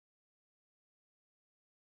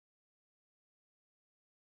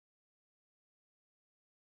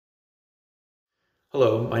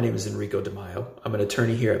Hello, my name is Enrico Maio. I'm an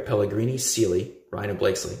attorney here at Pellegrini, Sealy, Ryan &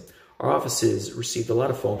 Blakesley. Our offices received a lot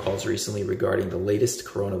of phone calls recently regarding the latest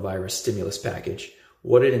coronavirus stimulus package,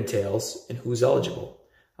 what it entails, and who's eligible.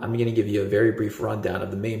 I'm going to give you a very brief rundown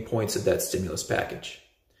of the main points of that stimulus package.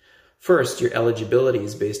 First, your eligibility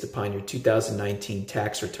is based upon your 2019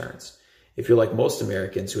 tax returns. If you're like most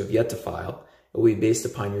Americans who have yet to file, it will be based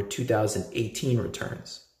upon your 2018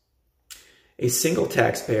 returns. A single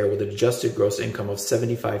taxpayer with an adjusted gross income of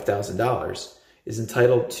 $75,000 is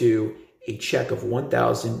entitled to a check of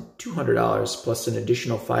 $1,200 plus an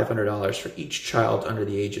additional $500 for each child under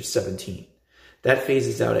the age of 17. That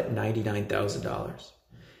phases out at $99,000.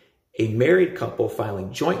 A married couple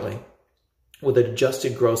filing jointly with an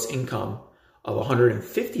adjusted gross income of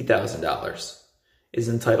 $150,000 is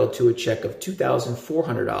entitled to a check of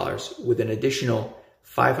 $2,400 with an additional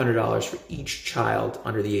 $500 for each child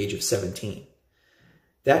under the age of 17.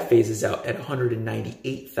 That phases out at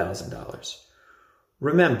 $198,000.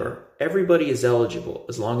 Remember, everybody is eligible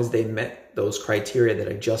as long as they met those criteria that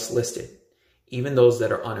I just listed, even those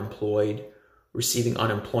that are unemployed, receiving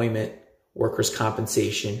unemployment, workers'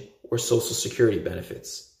 compensation, or Social Security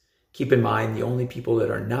benefits. Keep in mind, the only people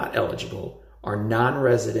that are not eligible are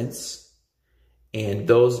non-residents and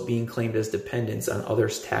those being claimed as dependents on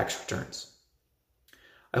others' tax returns.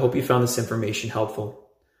 I hope you found this information helpful.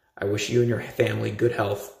 I wish you and your family good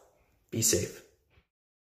health. Be safe.